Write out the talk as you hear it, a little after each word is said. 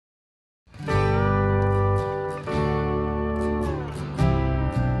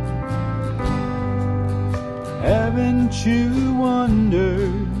Haven't you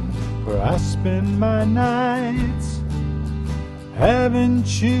wondered where I spend my nights?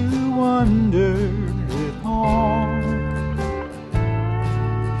 Haven't you wondered at all?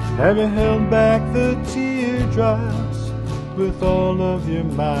 Have you held back the teardrops with all of your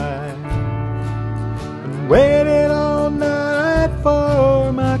might and waited all night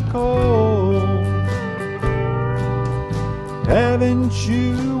for my call? Haven't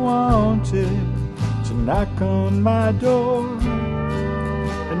you wanted to knock on my door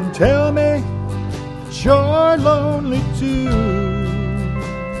and tell me that you're lonely too?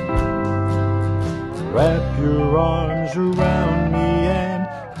 Wrap your arms around me and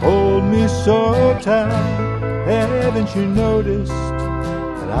hold me so tight. Haven't you noticed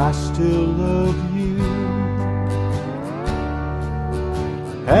that I still love you?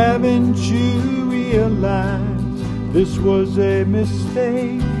 Haven't you realized this was a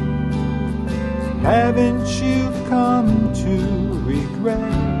mistake? Haven't you come to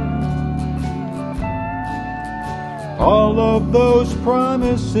regret all of those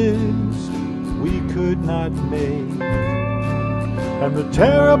promises we could not make, and the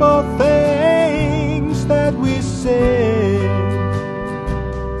terrible things that we said?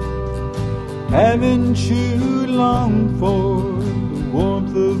 Haven't you longed for the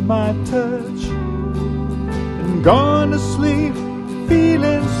warmth of my touch and gone to sleep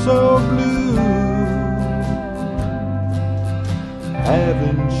feeling so blue?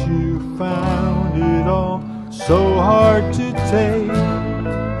 Haven't you found it all so hard to take?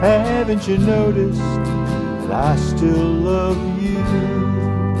 Haven't you noticed that I still love you?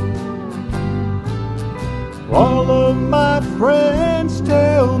 All of my friends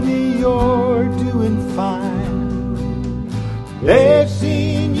tell me you're doing fine. They've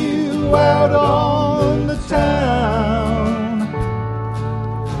seen you out on the town,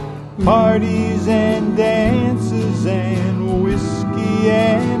 parties and dances and whiskey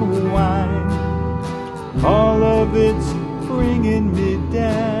and wine. All of it's bringing me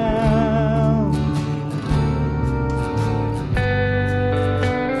down.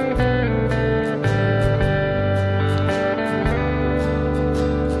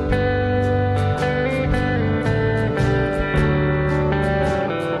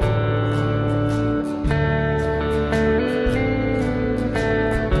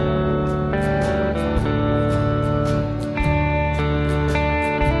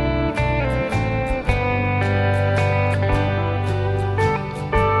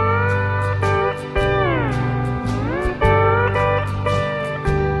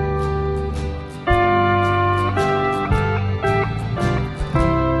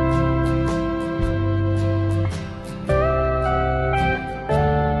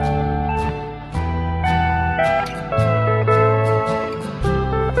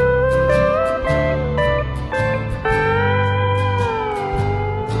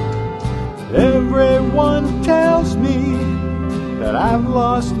 Everyone tells me that I've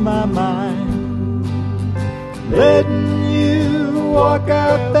lost my mind, letting you walk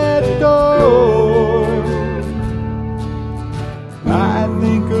out that door. I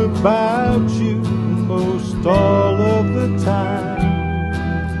think about you most all of the time.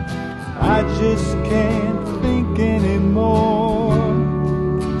 I just can't think anymore.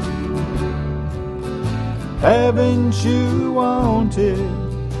 Haven't you wanted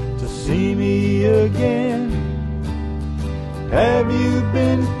to see me again? Have you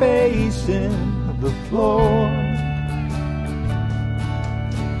been pacing the floor?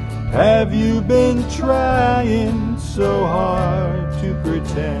 Have you been trying so hard to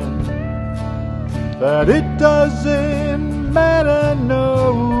pretend that it doesn't matter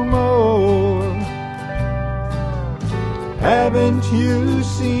no more? Haven't you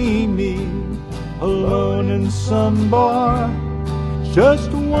seen me alone in some bar,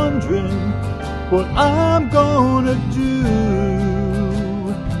 just wondering what I'm gonna do?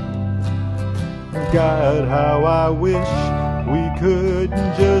 God, how I wish we could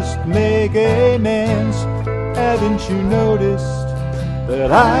just make amends. Haven't you noticed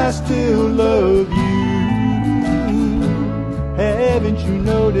that I still love you? Haven't you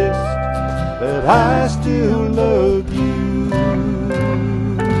noticed that I still love you?